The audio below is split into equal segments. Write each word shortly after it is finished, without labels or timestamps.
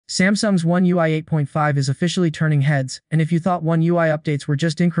Samsung's One UI 8.5 is officially turning heads, and if you thought One UI updates were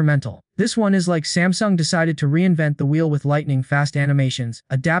just incremental, this one is like Samsung decided to reinvent the wheel with lightning-fast animations,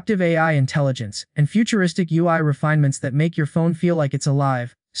 adaptive AI intelligence, and futuristic UI refinements that make your phone feel like it's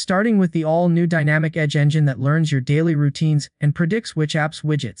alive. Starting with the all-new Dynamic Edge engine that learns your daily routines and predicts which apps,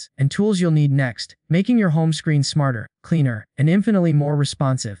 widgets, and tools you'll need next, making your home screen smarter, cleaner, and infinitely more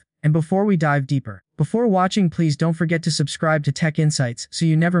responsive. And before we dive deeper, before watching, please don't forget to subscribe to Tech Insights so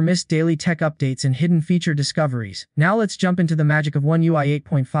you never miss daily tech updates and hidden feature discoveries. Now let's jump into the magic of One UI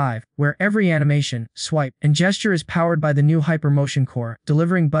 8.5, where every animation, swipe, and gesture is powered by the new HyperMotion Core,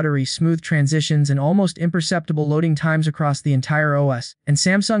 delivering buttery, smooth transitions and almost imperceptible loading times across the entire OS. And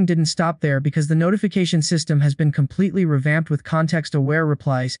Samsung didn't stop there because the notification system has been completely revamped with context-aware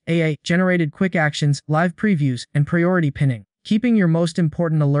replies, AI-generated quick actions, live previews, and priority pinning, keeping your most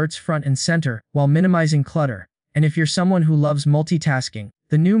important alerts front and center while minimizing clutter. And if you're someone who loves multitasking,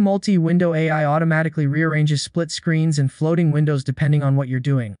 the new multi-window AI automatically rearranges split screens and floating windows depending on what you're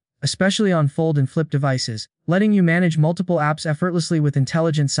doing, especially on fold and flip devices, letting you manage multiple apps effortlessly with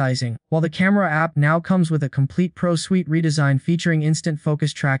intelligent sizing, while the camera app now comes with a complete Pro Suite redesign featuring instant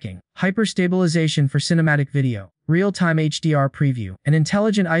focus tracking, hyper-stabilization for cinematic video, real-time HDR preview, and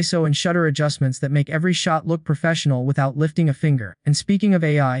intelligent ISO and shutter adjustments that make every shot look professional without lifting a finger. And speaking of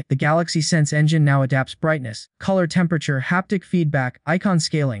AI, the Galaxy Sense engine now adapts brightness, color temperature, haptic feedback, icon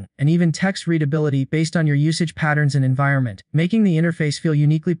scaling, and even text readability based on your usage patterns and environment, making the interface feel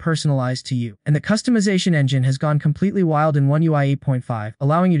uniquely personalized to you. And the customization engine has gone completely wild in One UI 8.5,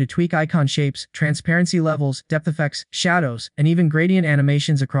 allowing you to tweak icon shapes, transparency levels, depth effects, shadows, and even gradient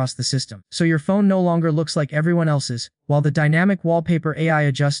animations across the system. So your phone no longer looks like everyone else's, while the dynamic wallpaper AI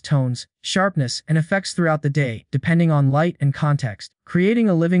adjusts tones, sharpness, and effects throughout the day, depending on light and context, creating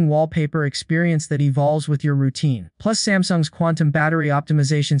a living wallpaper experience that evolves with your routine. Plus, Samsung's quantum battery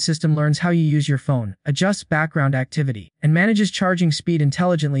optimization system learns how you use your phone, adjusts background activity, and manages charging speed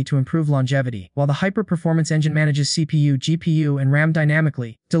intelligently to improve longevity, while the hyper-performance engine manages CPU, GPU, and RAM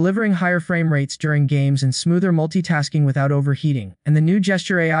dynamically, delivering higher frame rates during games and smoother multitasking without overheating. And the new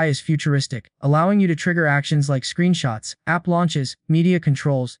gesture AI is futuristic, allowing you to trigger actions like screenshots, app launches, media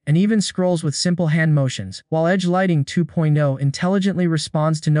controls, and even scrolls with simple hand motions, while Edge Lighting 2.0 intelligently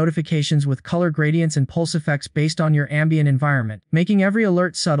responds to notifications with color gradients and pulse effects based on your ambient environment, making every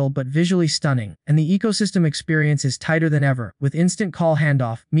alert subtle but visually stunning. And the ecosystem experience is tighter than ever, with instant call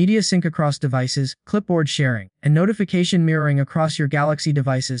handoff, media sync across devices, clipboard sharing, and notification mirroring across your Galaxy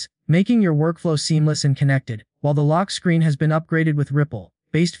devices, making your workflow seamless and connected, while the lock screen has been upgraded with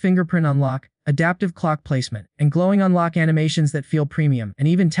Ripple-based fingerprint unlock, adaptive clock placement, and glowing unlock animations that feel premium, and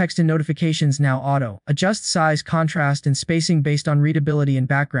even text and notifications now auto-adjust size, contrast, and spacing based on readability and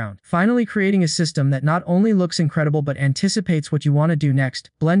background, finally creating a system that not only looks incredible but anticipates what you want to do next,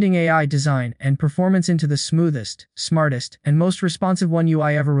 blending AI design and performance into the smoothest, smartest, and most responsive One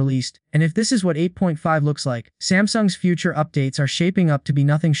UI ever released. And if this is what 8.5 looks like, Samsung's future updates are shaping up to be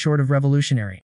nothing short of revolutionary.